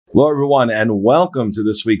Hello, everyone, and welcome to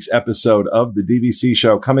this week's episode of the DVC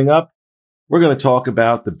show. Coming up, we're going to talk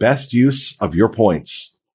about the best use of your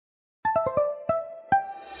points.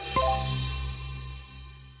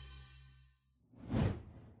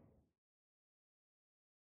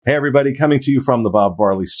 Hey, everybody, coming to you from the Bob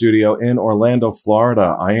Varley studio in Orlando,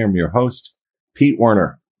 Florida. I am your host, Pete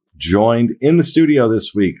Werner, joined in the studio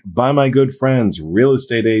this week by my good friends, real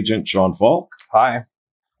estate agent Sean Falk. Hi.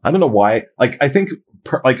 I don't know why. I think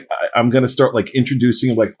I'm going to start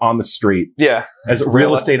introducing him on the street. Yeah. As a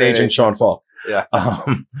real estate agent Sean Falk. Yeah.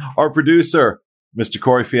 Our producer, Mr.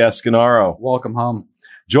 Corey Fiascanaro. Welcome home.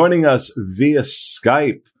 Joining us via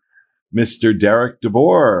Skype, Mr. Derek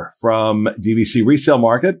DeBoer from DVC Resale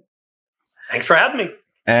Market. Thanks for having me.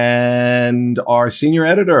 And our senior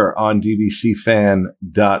editor on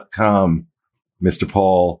DVCFan.com, Mr.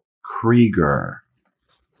 Paul Krieger.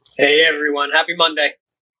 Hey, everyone. Happy Monday.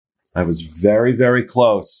 I was very, very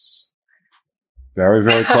close. Very,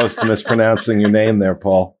 very close to mispronouncing your name there,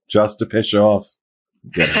 Paul, just to piss you off.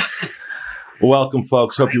 Get it. Welcome,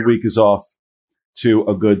 folks. Hope your week is off to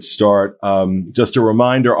a good start. Just a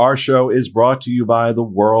reminder, our show is brought to you by the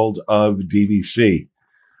world of DVC,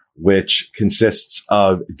 which consists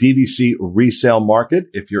of DVC Resale Market,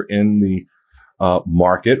 if you're in the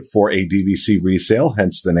market for a DVC resale,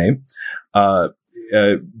 hence the name,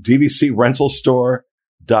 DVCRentalStore.com.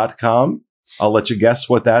 I'll let you guess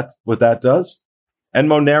what that does. And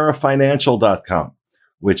MoneraFinancial.com,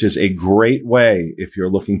 which is a great way if you're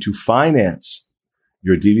looking to finance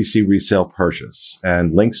your DVC resale purchase.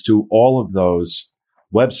 And links to all of those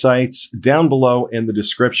websites down below in the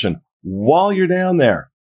description. While you're down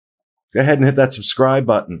there, go ahead and hit that subscribe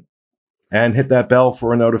button and hit that bell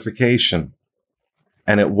for a notification.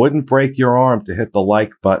 And it wouldn't break your arm to hit the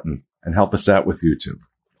like button and help us out with YouTube.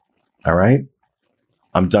 All right?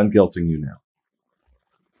 I'm done guilting you now.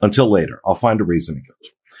 Until later, I'll find a reason to guilt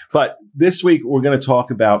you. But this week, we're going to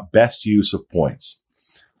talk about best use of points.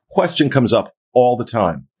 Question comes up all the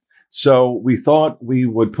time. So we thought we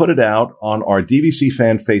would put it out on our DVC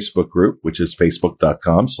Fan Facebook group, which is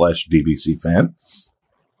facebook.com/DVCFan,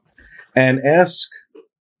 and ask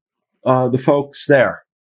the folks there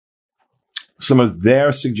some of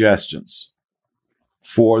their suggestions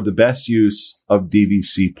for the best use of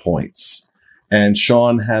DVC points. And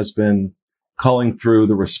Sean has been culling through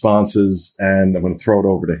the responses, and I'm going to throw it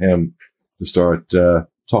over to him to start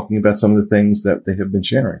talking about some of the things that they have been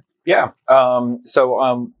sharing. Yeah. I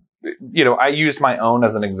used my own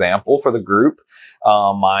as an example for the group.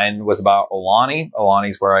 Mine was about Aulani.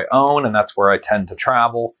 Aulani's where I own, and that's where I tend to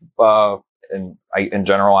travel in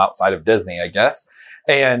general outside of Disney, I guess.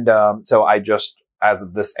 And so I just, as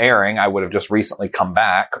of this airing, I would have just recently come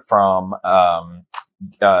back from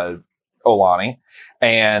Aulani,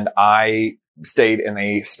 and I stayed in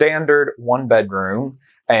a standard 1-bedroom,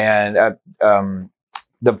 and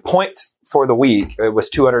the points for the week, it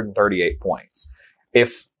was 238 points.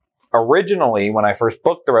 If originally, when I first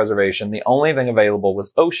booked the reservation, the only thing available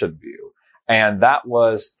was Ocean View, and that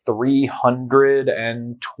was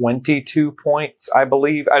 322 points, I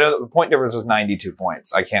believe. I know the point difference was 92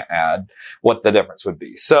 points. I can't add what the difference would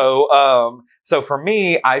be. So for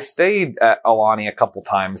me, I've stayed at Aulani a couple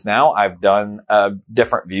times now. I've done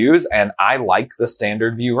different views, and I like the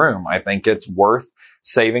standard view room. I think it's worth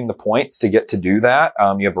saving the points to get to do that.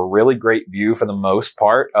 You have a really great view for the most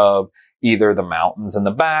part of either the mountains in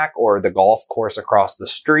the back or the golf course across the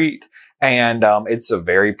street. And it's a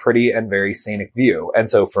very pretty and very scenic view. And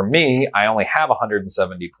so for me, I only have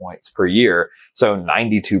 170 points per year. So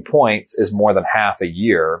 92 points is more than half a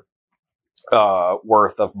year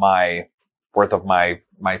worth of my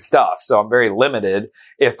stuff. So I'm very limited.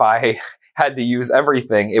 If I had to use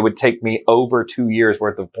everything, it would take me over 2 years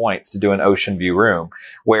worth of points to do an ocean view room,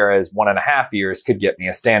 whereas 1.5 years could get me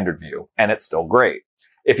a standard view, and it's still great.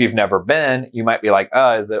 If you've never been, you might be like,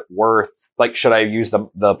 is it worth, should I use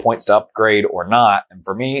the points to upgrade or not? And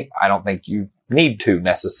for me, I don't think you need to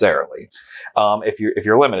necessarily, if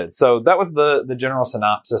you're limited. So that was the general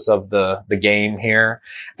synopsis of the game here.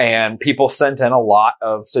 And people sent in a lot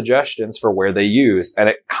of suggestions for where they use. And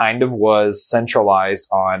it kind of was centralized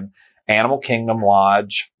on Animal Kingdom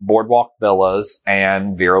Lodge, Boardwalk Villas,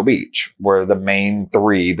 and Vero Beach were the main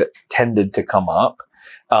three that tended to come up.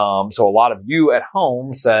 So a lot of you at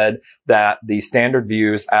home said that the standard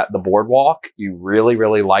views at the boardwalk, you really,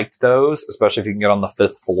 really liked those, especially if you can get on the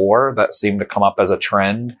 5th floor. That seemed to come up as a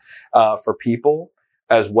trend for people,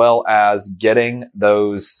 as well as getting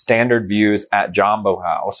those standard views at Jumbo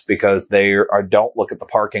House, because don't look at the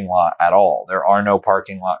parking lot at all. There are no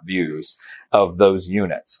parking lot views of those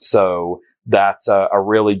units. So that's a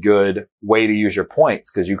really good way to use your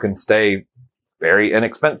points, because you can stay very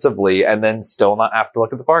inexpensively and then still not have to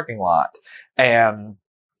look at the parking lot. And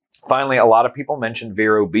finally, a lot of people mentioned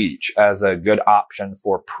Vero Beach as a good option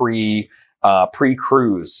for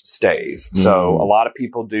pre-cruise stays. So a lot of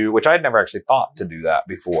people do, which I had never actually thought to do that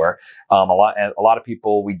before. A lot of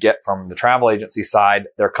people we get from the travel agency side,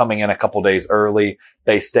 they're coming in a couple days early.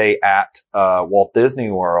 They stay at Walt Disney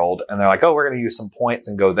World and they're like, oh, we're going to use some points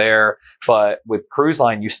and go there. But with cruise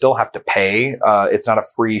line, you still have to pay. It's not a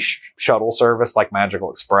free shuttle service like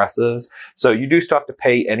Magical Express is. So you do still have to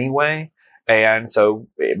pay anyway. And so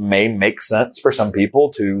it may make sense for some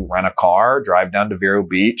people to rent a car, drive down to Vero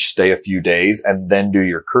Beach, stay a few days, and then do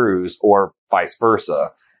your cruise, or vice versa,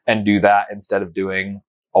 and do that instead of doing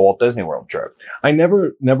a Walt Disney World trip. I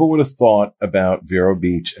never would have thought about Vero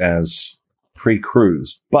Beach as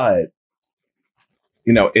pre-cruise, but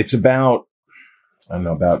it's about an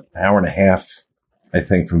hour and a half, I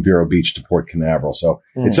think, from Vero Beach to Port Canaveral. So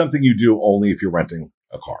it's something you do only if you're renting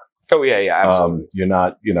a car. Oh yeah, absolutely. You're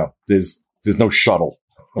not, there's no shuttle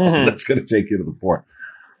that's going to take you to the port.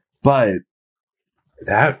 But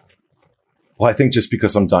I think just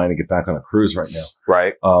because I'm dying to get back on a cruise right now,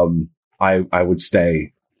 right? I would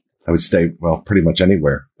stay, well, pretty much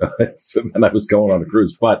anywhere when I was going on a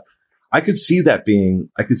cruise. But I could see that being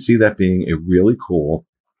a really cool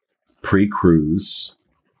pre-cruise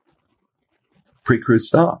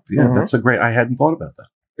stop. Yeah, that's I hadn't thought about that.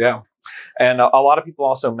 Yeah. And a lot of people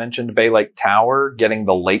also mentioned Bay Lake Tower, getting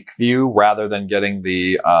the lake view rather than getting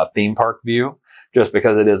the theme park view, just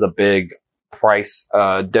because it is a big price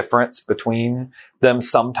difference between them.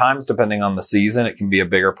 Sometimes, depending on the season, it can be a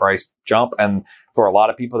bigger price jump. And for a lot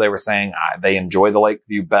of people, they were saying they enjoy the lake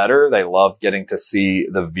view better. They love getting to see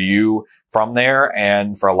the view from there.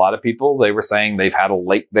 And for a lot of people, they were saying they've done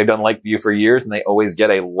lake view for years and they always get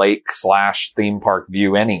a lake/theme park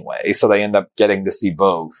view anyway. So they end up getting to see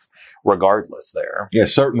both regardless there. Yeah.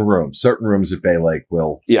 Certain rooms at Bay Lake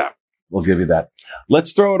will give you that.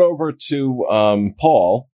 Let's throw it over to,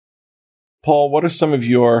 Paul. Paul, what are some of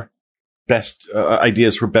your best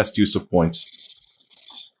ideas for best use of points?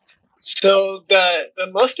 So the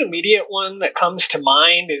most immediate one that comes to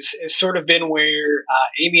mind is sort of been where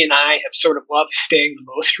Amy and I have sort of loved staying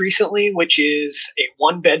the most recently, which is a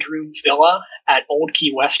 1-bedroom villa at Old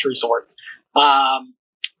Key West Resort.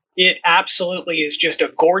 It absolutely is just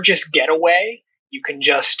a gorgeous getaway. You can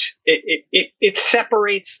just it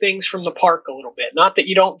separates things from the park a little bit. Not that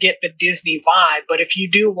you don't get the Disney vibe, but if you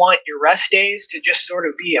do want your rest days to just sort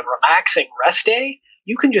of be a relaxing rest day,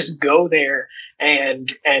 you can just go there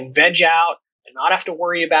and veg out and not have to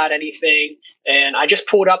worry about anything. And I just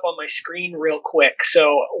pulled up on my screen real quick.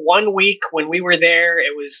 So 1 week when we were there,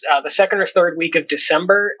 it was the second or third week of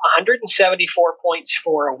December, 174 points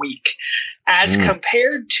for a week, as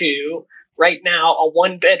compared to right now a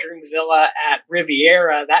 1-bedroom villa at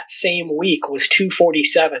Riviera. That same week was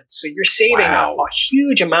 247. So you're saving a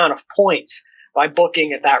huge amount of points by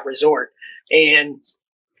booking at that resort. And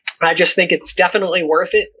I just think it's definitely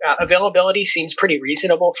worth it. Availability seems pretty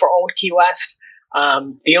reasonable for Old Key West.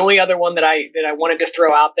 The only other one that I wanted to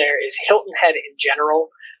throw out there is Hilton Head in general.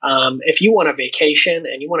 If you want a vacation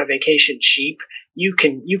and you want a vacation cheap, you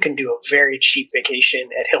can do a very cheap vacation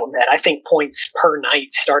at Hilton Head. I think points per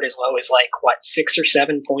night start as low as 6 or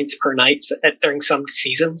 7 points per night during some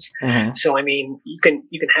seasons. Mm-hmm. So I mean, you can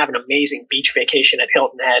have an amazing beach vacation at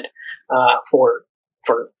Hilton Head for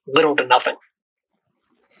little to nothing.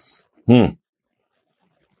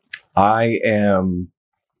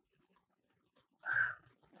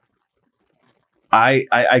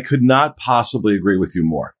 I could not possibly agree with you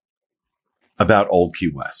more about Old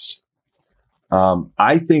Key West.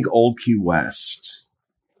 I think Old Key West,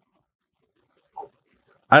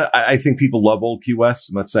 I think people love Old Key West.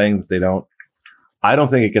 I'm not saying that they don't. I don't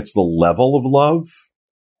think it gets the level of love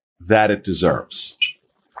that it deserves,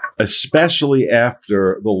 especially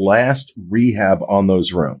after the last rehab on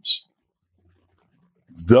those rooms.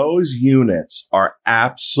 Those units are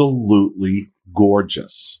absolutely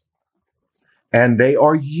gorgeous. And they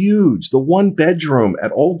are huge. The 1-bedroom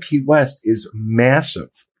at Old Key West is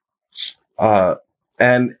massive.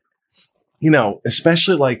 And,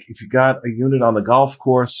 especially if you got a unit on the golf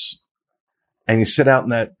course and you sit out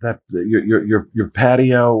in your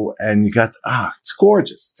patio and you got, it's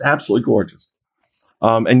gorgeous. It's absolutely gorgeous.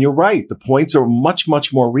 And you're right. The points are much,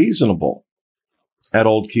 much more reasonable at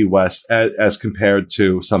Old Key West as compared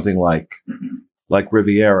to something like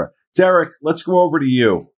Riviera. Derek, let's go over to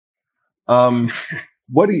you.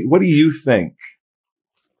 What do you think?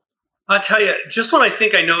 I'll tell you, just when I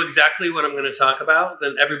think I know exactly what I'm going to talk about,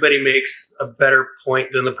 then everybody makes a better point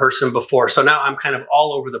than the person before. So now I'm kind of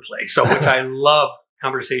all over the place. So, which I love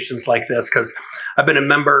conversations like this because I've been a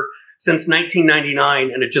member since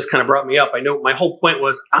 1999 and it just kind of brought me up. I know my whole point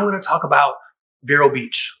was I'm going to talk about Vero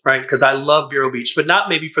Beach, right? Because I love Vero Beach, but not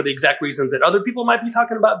maybe for the exact reasons that other people might be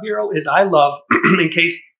talking about Vero is I love, in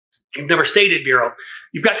case you've never stayed at Vero,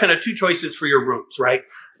 you've got kind of two choices for your rooms, right?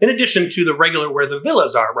 In addition to the regular where the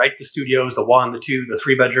villas are, right? The studios, the 1, the 2, the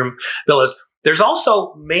 3-bedroom villas. There's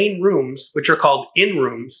also main rooms, which are called in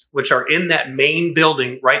rooms, which are in that main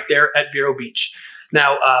building right there at Vero Beach.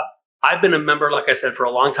 Now, I've been a member, like I said, for a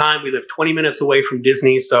long time. We live 20 minutes away from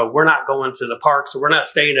Disney, so we're not going to the park. So we're not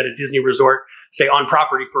staying at a Disney resort, say on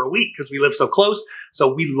property for a week because we live so close.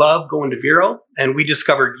 So we love going to Vero. And we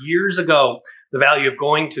discovered years ago the value of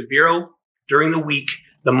going to Vero during the week,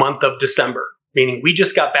 the month of December. Meaning we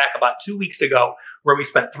just got back about 2 weeks ago where we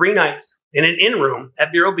spent 3 nights in an in-room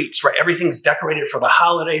at Vero Beach, right? Everything's decorated for the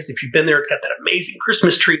holidays. If you've been there, it's got that amazing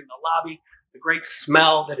Christmas tree in the lobby, the great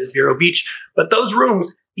smell that is Vero Beach. But those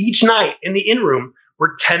rooms each night in the in-room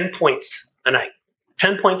were 10 points a night,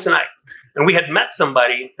 10 points a night. And we had met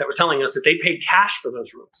somebody that was telling us that they paid cash for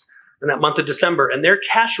those rooms in that month of December. And their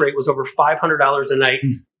cash rate was over $500 a night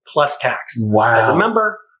plus tax. Wow. As a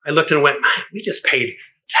member, I looked and went, man, we just paid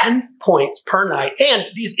 10 points per night. And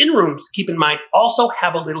these in-rooms, keep in mind, also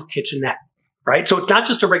have a little kitchenette, right? So it's not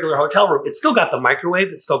just a regular hotel room. It's still got the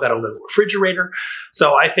microwave. It's still got a little refrigerator.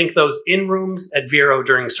 So I think those in-rooms at Vero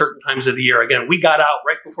during certain times of the year, again, we got out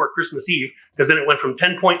right before Christmas Eve because then it went from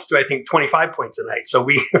 10 points to, I think, 25 points a night. So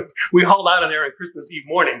we hauled out of there on Christmas Eve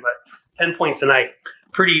morning, but 10 points a night,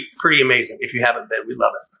 pretty amazing. If you haven't been, we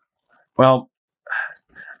love it. Well,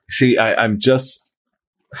 see, I'm just...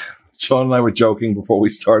 Sean and I were joking before we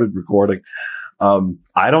started recording.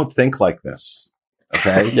 I don't think like this.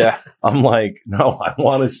 Okay. Yeah. I'm like, no, I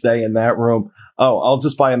want to stay in that room. Oh, I'll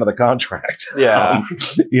just buy another contract. Yeah.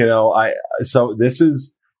 So this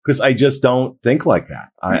is because I just don't think like that.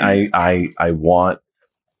 I want,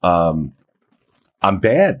 I'm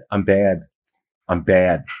bad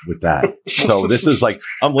with that. So this is like,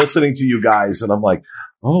 I'm listening to you guys and I'm like,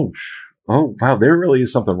 oh, wow, there really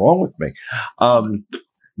is something wrong with me.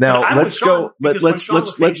 Now let's go. Let's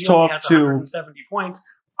talk to 170 points.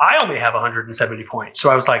 I only have 170 points. So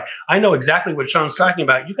I was like, I know exactly what Sean's talking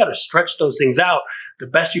about. You got to stretch those things out the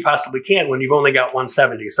best you possibly can when you've only got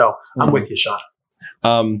 170. So I'm with you,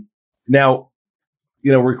 Sean. Now,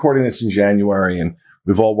 we're recording this in January and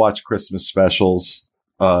we've all watched Christmas specials,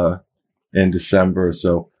 in December.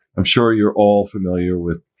 So I'm sure you're all familiar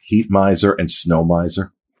with Heat Miser and Snow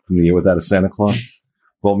Miser from The Year Without a Santa Claus.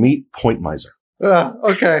 Well, meet Point Miser.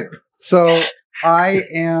 Okay. So I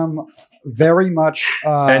am very much,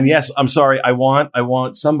 and yes, I'm sorry. I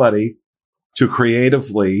want somebody to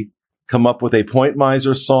creatively come up with a Point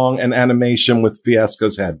Miser song and animation with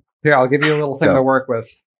Fiasco's head. Here, I'll give you a little thing to work with.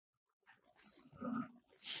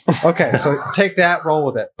 Okay. So take that, roll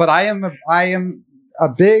with it. But I am a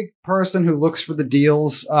big person who looks for the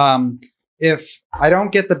deals. If I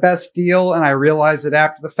don't get the best deal and I realize it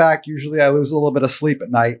after the fact, usually I lose a little bit of sleep at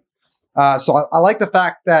night. So I like the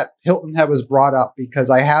fact that Hilton Head was brought up because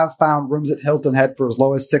I have found rooms at Hilton Head for as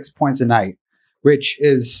low as 6 points a night, which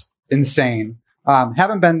is insane.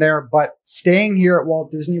 Haven't been there, but staying here at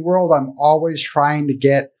Walt Disney World, I'm always trying to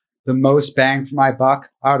get the most bang for my buck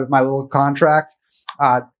out of my little contract.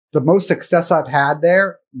 The most success I've had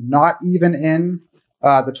there, not even in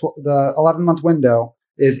the 11-month window,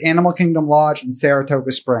 is Animal Kingdom Lodge in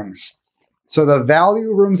Saratoga Springs. So the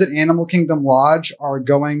value rooms at Animal Kingdom Lodge are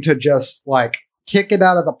going to just like kick it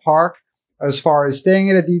out of the park as far as staying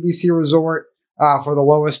at a DVC resort for the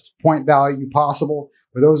lowest point value possible.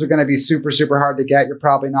 But those are going to be super, super hard to get. You're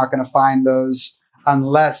probably not going to find those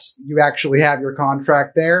unless you actually have your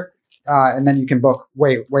contract there. And then you can book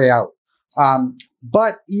way out.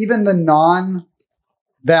 But even the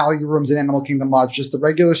non-value rooms in Animal Kingdom Lodge, just the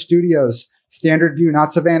regular studios, Standard View,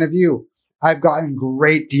 not Savannah View, I've gotten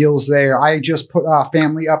great deals there. I just put a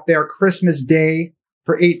family up there Christmas Day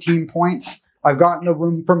for 18 points. I've gotten a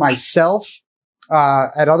room for myself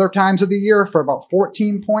at other times of the year for about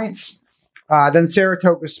 14 points. Then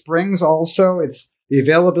Saratoga Springs also, the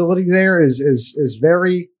availability there is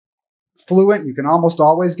very fluent. You can almost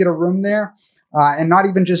always get a room there. And not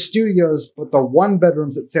even just studios, but the one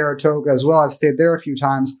bedrooms at Saratoga as well. I've stayed there a few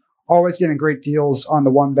times, always getting great deals on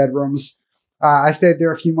the one bedrooms. I stayed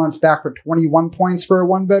there a few months back for 21 points for a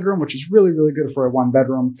one bedroom, which is really, really good for a one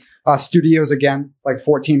bedroom. Studios, again, like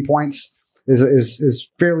 14 points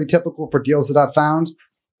is fairly typical for deals that I've found.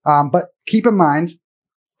 But keep in mind,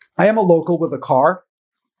 I am a local with a car.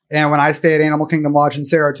 And when I stay at Animal Kingdom Lodge in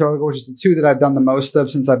Saratoga, which is the two that I've done the most of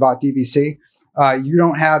since I bought DVC, you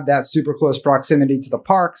don't have that super close proximity to the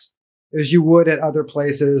parks as you would at other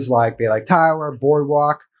places like Bay Lake Tower,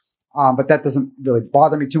 Boardwalk. But that doesn't really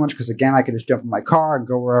bother me too much because, again, I can just jump in my car and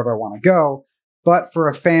go wherever I want to go. But for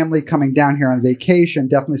a family coming down here on vacation,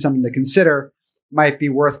 definitely something to consider. Might be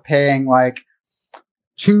worth paying like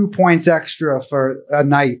 2 points extra for a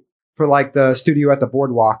night for like the studio at the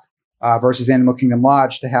Boardwalk versus Animal Kingdom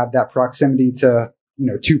Lodge to have that proximity to,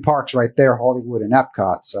 two parks right there, Hollywood and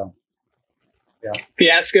Epcot. So, yeah.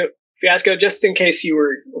 Fiasco, just in case you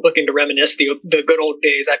were looking to reminisce the good old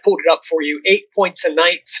days, I pulled it up for you. 8 points a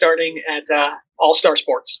night starting at All-Star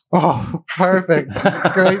Sports. Oh, perfect.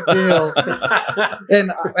 Great deal.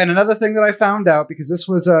 And another thing that I found out, because this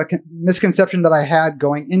was a misconception that I had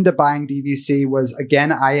going into buying DVC, was,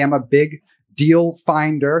 again, I am a big deal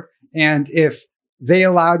finder. And if they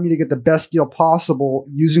allowed me to get the best deal possible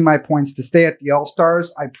using my points to stay at the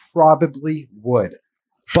All-Stars, I probably would.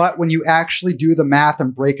 But when you actually do the math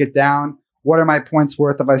and break it down, what are my points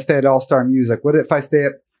worth if I stay at All-Star Music? What if I stay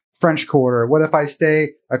at French Quarter? What if I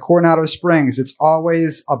stay at Coronado Springs? It's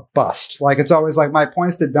always a bust. Like, it's always like my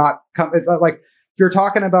points did not come. Like, you're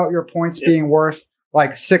talking about your points being worth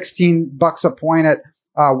like $16 a point at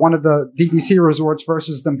one of the DVC resorts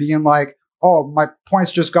versus them being like, oh, my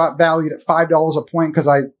points just got valued at $5 a point because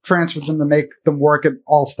I transferred them to make them work at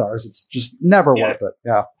All-Stars. It's just never worth it.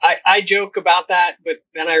 Yeah. I joke about that, but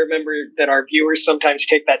then I remember that our viewers sometimes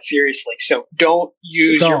take that seriously. So don't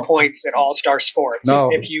use your points at All-Star Sports. No.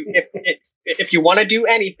 If you want to do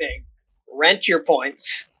anything, rent your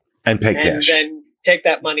points and pay cash. And then take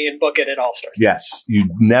that money and book it at All-Stars. Yes. You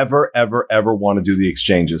never, ever, ever want to do the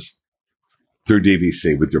exchanges through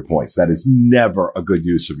DVC with your points. That is never a good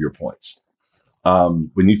use of your points.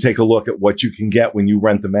 When you take a look at what you can get when you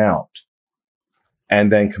rent them out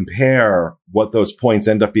and then compare what those points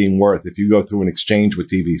end up being worth if you go through an exchange with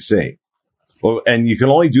DVC. Well, and you can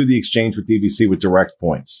only do the exchange with DVC with direct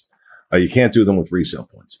points. You can't do them with resale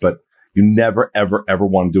points, but you never, ever, ever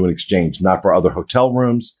want to do an exchange, not for other hotel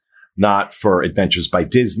rooms, not for Adventures by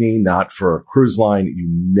Disney, not for a cruise line. You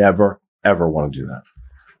never, ever want to do that.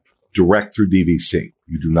 Direct through DVC.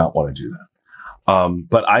 You do not want to do that.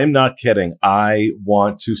 But I am not kidding. I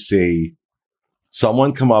want to see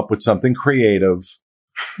someone come up with something creative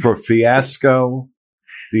for Fiasco,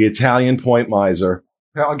 the Italian point miser.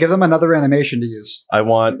 I'll give them another animation to use.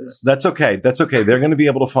 That's okay. That's okay. They're going to be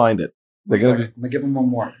able to find it. I'm going to give them one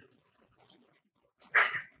more.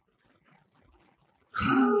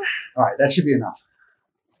 All right. That should be enough.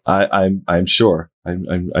 I'm sure.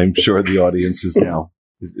 I'm sure the audience is now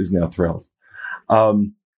thrilled.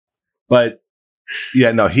 But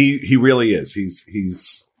yeah, no, he really is.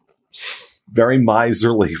 He's very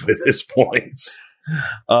miserly with his points.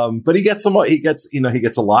 But he gets a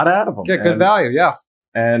lot out of them. Get good value. Yeah.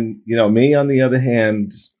 And, me on the other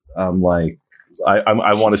hand, I'm like,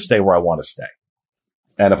 I want to stay where I want to stay.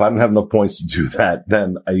 And if I don't have enough points to do that,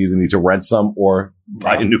 then I either need to rent some or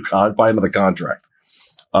buy another contract.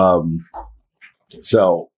 But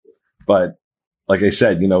like I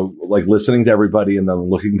said, like listening to everybody and then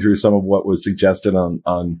looking through some of what was suggested in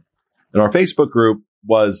our Facebook group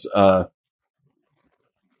was,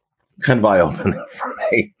 kind of eye-opening for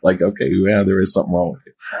me. Like, okay, yeah, there is something wrong with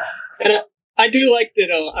you. And I do like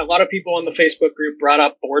that a lot of people on the Facebook group brought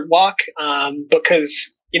up Boardwalk,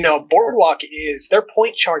 because, Boardwalk their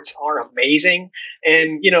point charts are amazing.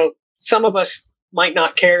 And, some of us might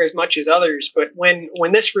not care as much as others, but when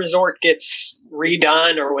this resort gets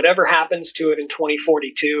redone or whatever happens to it in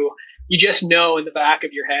 2042, you just know in the back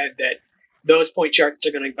of your head that those point charts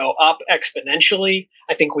are going to go up exponentially.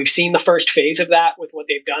 I think we've seen the first phase of that with what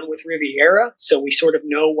they've done with Riviera, so we sort of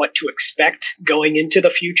know what to expect going into the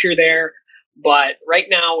future there. But right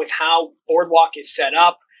now, with how Boardwalk is set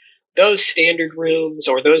up, those standard rooms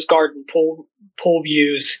or those garden pool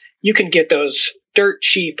views, you can get those dirt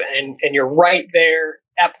cheap, and you're right there.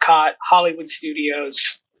 Epcot, Hollywood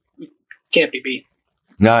Studios, can't be beat.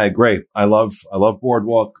 No, I agree. I love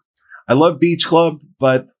Boardwalk. I love Beach Club,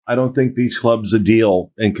 but I don't think Beach Club's a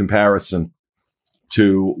deal in comparison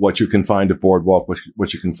to what you can find at Boardwalk,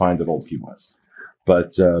 what you can find at Old Key West.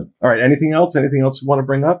 But all right, anything else? Anything else you want to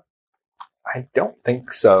bring up? I don't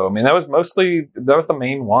think so. I mean, that was the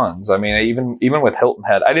main ones. I mean, even with Hilton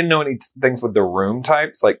Head, I didn't know any things with the room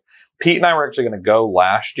types. Like Pete and I were actually going to go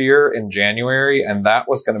last year in January, and that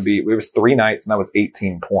was going to be, it was 3 nights, and that was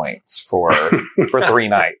 18 points for 3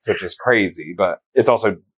 nights, which is crazy. But it's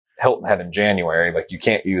also Hilton Head in January. Like, you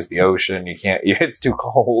can't use the ocean. It's too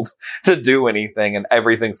cold to do anything, and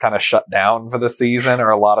everything's kind of shut down for the season,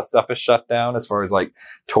 or a lot of stuff is shut down as far as like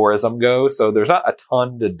tourism goes. So there's not a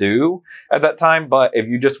ton to do at that time. But if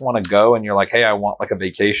you just want to go and you're like, hey, I want like a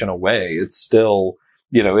vacation away, it's still,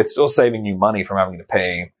 it's still saving you money from having to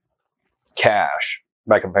pay cash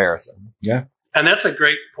by comparison. Yeah. And that's a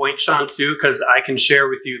great point, Sean, too, because I can share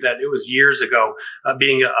with you that it was years ago,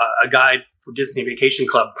 being a guide for Disney Vacation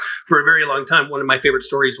Club for a very long time. One of my favorite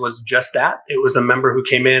stories was just that. It was a member who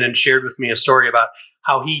came in and shared with me a story about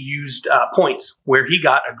how he used points, where he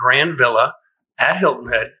got a grand villa at Hilton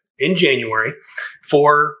Head in January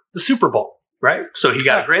for the Super Bowl, right? So he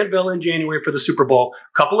got a grand villa in January for the Super Bowl,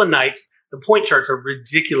 a couple of nights. The point charts are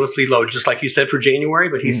ridiculously low, just like you said, for January.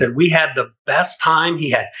 But he said we had the best time. He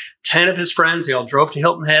had 10 of his friends. They all drove to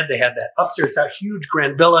Hilton Head. They had that upstairs, that huge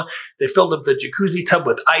grand villa. They filled up the jacuzzi tub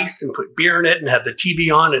with ice and put beer in it and had the TV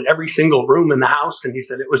on in every single room in the house. And he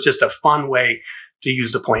said it was just a fun way to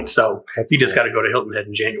use the points. So you just got to go to Hilton Head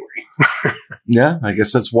in January. Yeah, I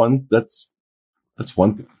guess that's one. That's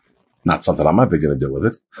one. Not something I'm ever going to do with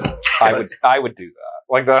it. I would do that.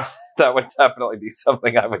 Like that would definitely be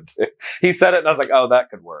something I would do. He said it and I was like, oh, that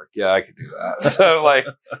could work. Yeah, I could do that. So like,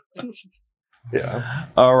 yeah.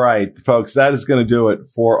 All right, folks, that is going to do it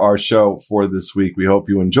for our show for this week. We hope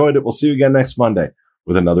you enjoyed it. We'll see you again next Monday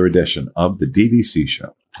with another edition of the DVC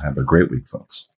show. Have a great week, folks.